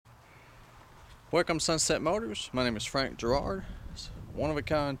Welcome to Sunset Motors. My name is Frank Gerard. It's a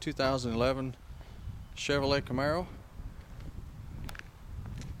one-of-a-kind 2011 Chevrolet Camaro.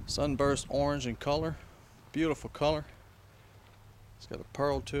 Sunburst orange in color. Beautiful color. It's got a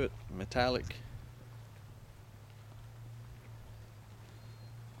pearl to it, metallic.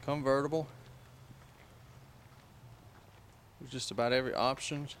 Convertible. With just about every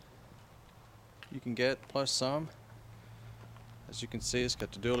option you can get, plus some. As you can see, it's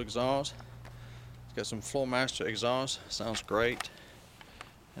got the dual exhaust. It's got some Floormaster exhaust, sounds great.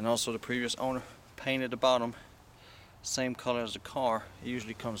 And also the previous owner painted the bottom same color as the car. It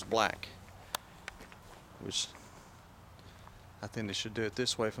usually comes black, which I think they should do it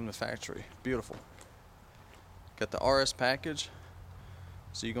this way from the factory. Beautiful. Got the RS package,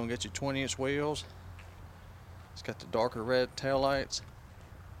 so you're gonna get your 20-inch wheels. It's got the darker red tail lights.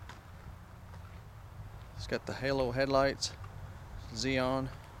 It's got the halo headlights, Xeon.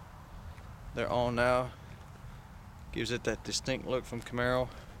 They're on now. Gives it that distinct look from Camaro.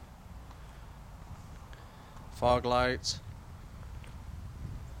 Fog lights.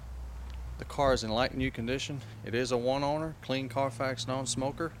 The car is in light new condition. It is a one owner, clean Carfax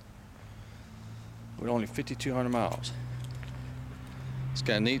non-smoker, with only 5,200 miles. It's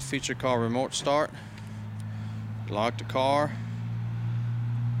got a neat feature called remote start. Lock the car.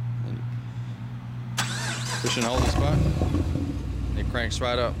 Push and hold this button, and it cranks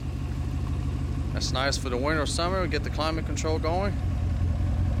right up. That's nice for the winter or summer. We get the climate control going.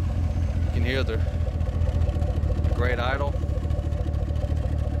 You can hear the great idle.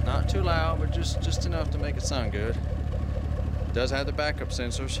 Not too loud, but just enough to make it sound good. It does have the backup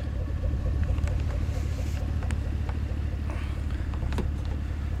sensors.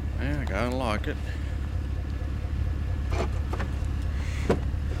 And I gotta unlock it.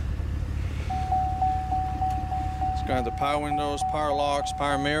 It's got the power windows, power locks,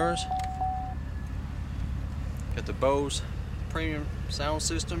 power mirrors. Got the Bose premium sound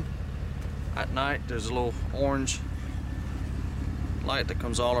system. At night there's a little orange light that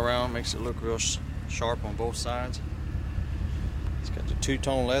comes all around, makes it look real sharp on both sides. It's got the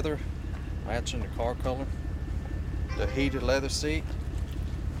two-tone leather matching the car color. The heated leather seat.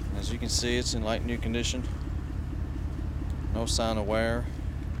 As you can see, it's in light new condition. No sign of wear.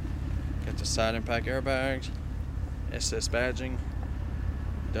 Got the side impact airbags, SS badging.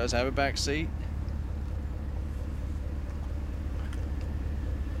 It does have a back seat.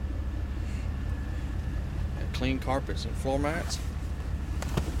 Clean carpets and floor mats.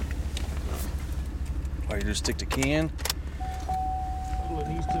 All you do is stick the key in,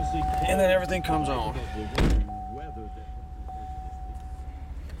 and then everything comes on.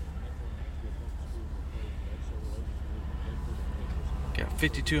 Got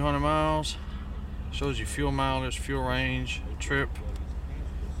 5,200 miles. Shows you fuel mileage, fuel range, trip,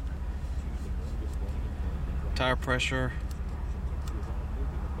 tire pressure,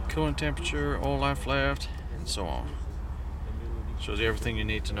 coolant temperature, oil life left, and so on. Shows you everything you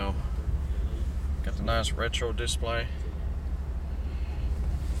need to know. Got the nice retro display.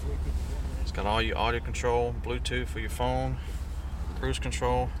 It's got all your audio control, Bluetooth for your phone, cruise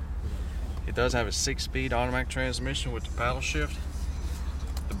control. It does have a 6-speed automatic transmission with the paddle shift.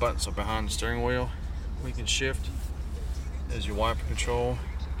 The buttons are behind the steering wheel. We can shift. There's your wiper control.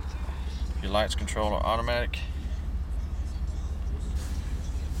 Your lights control are automatic.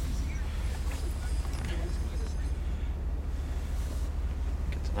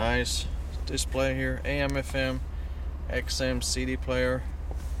 Nice display here, AM, FM, XM, CD player,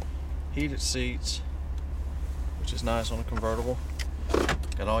 heated seats, which is nice on a convertible.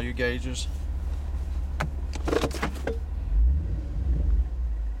 Got all your gauges.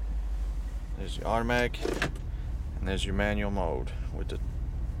 There's your automatic, and there's your manual mode with the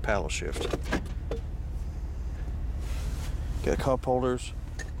paddle shift. Got cup holders,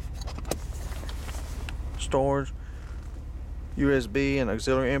 storage, USB and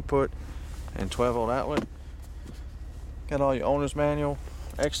auxiliary input, and 12-volt outlet. Got all your owner's manual,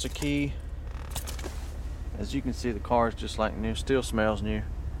 extra key. As you can see, the car is just like new, still smells new.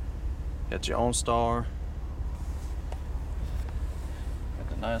 Got your OnStar. Got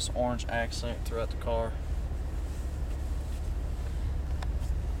the nice orange accent throughout the car.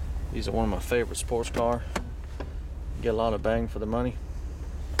 These are one of my favorite sports cars. Get a lot of bang for the money.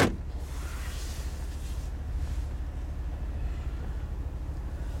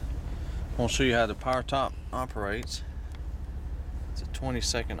 I'll show you how the power top operates. It's a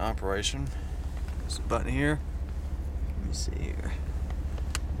 20-second operation. There's a button here. Let me see here.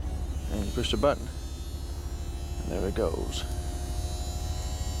 And you push the button, and there it goes.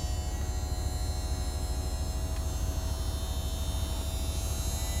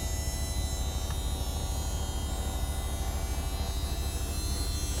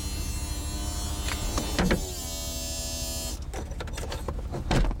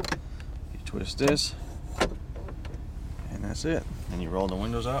 Just this, and that's it. And you roll the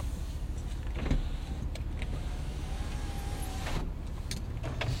windows up.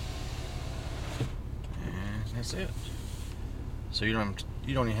 And that's it. So you don't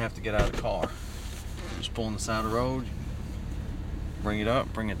even have to get out of the car. Just pull on the side of the road, bring it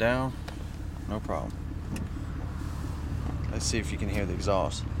up, bring it down, no problem. Let's see if you can hear the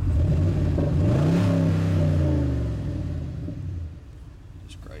exhaust.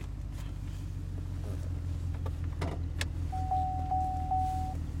 It's great.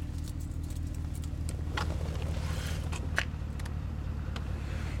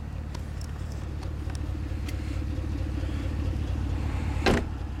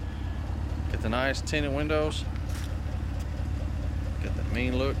 Get the nice tinted windows. Got that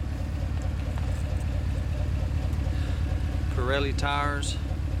mean look. Pirelli tires.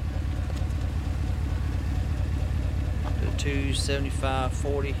 The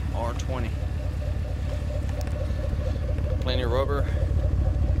 275/40 R20. Plenty of rubber.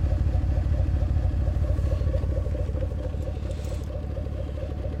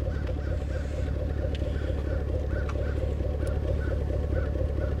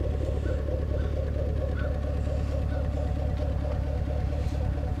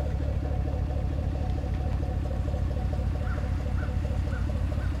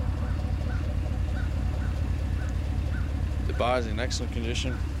 The body is in excellent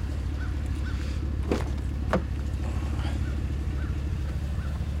condition.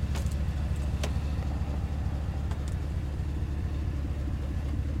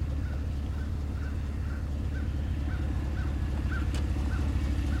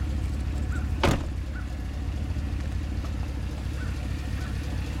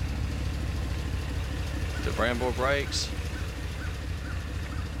 The Brembo brakes.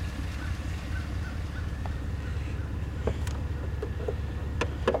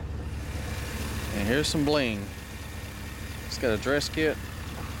 And here's some bling. It's got a dress kit.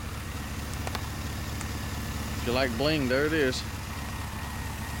 If you like bling, there it is.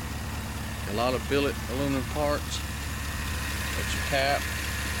 A lot of billet aluminum parts. That's your cap.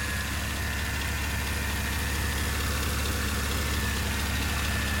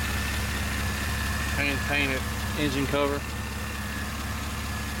 Hand painted engine cover.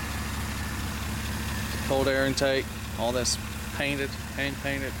 Cold air intake. All that's painted, hand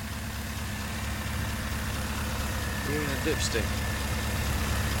painted. Even a dipstick.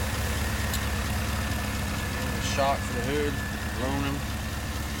 And a shock for the hood, aluminum.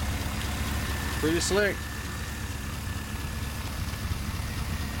 Pretty slick.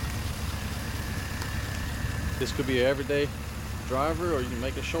 This could be an everyday driver, or you can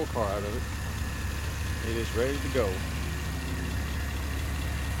make a show car out of it. It is ready to go.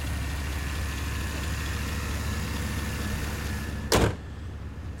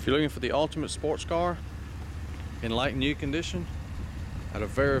 If you're looking for the ultimate sports car in light new condition at a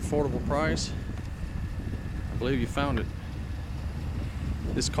very affordable price, I believe you found it.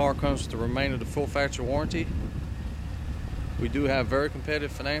 This car comes with the remainder of the full factory warranty. We do have very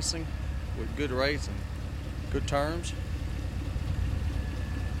competitive financing with good rates and good terms.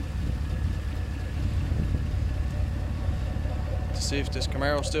 To see if this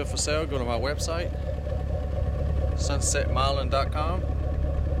Camaro is still for sale, go to my website, Sunsetmilan.com.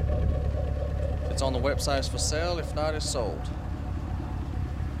 If it's on the website, it's for sale. If not, it's sold.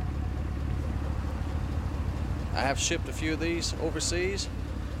 I have shipped a few of these overseas.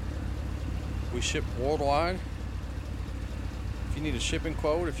 We ship worldwide. If you need a shipping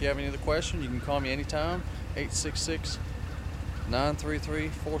quote, if you have any other questions, you can call me anytime,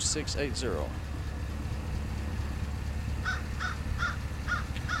 866-933-4680.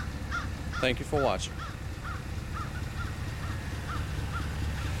 Thank you for watching.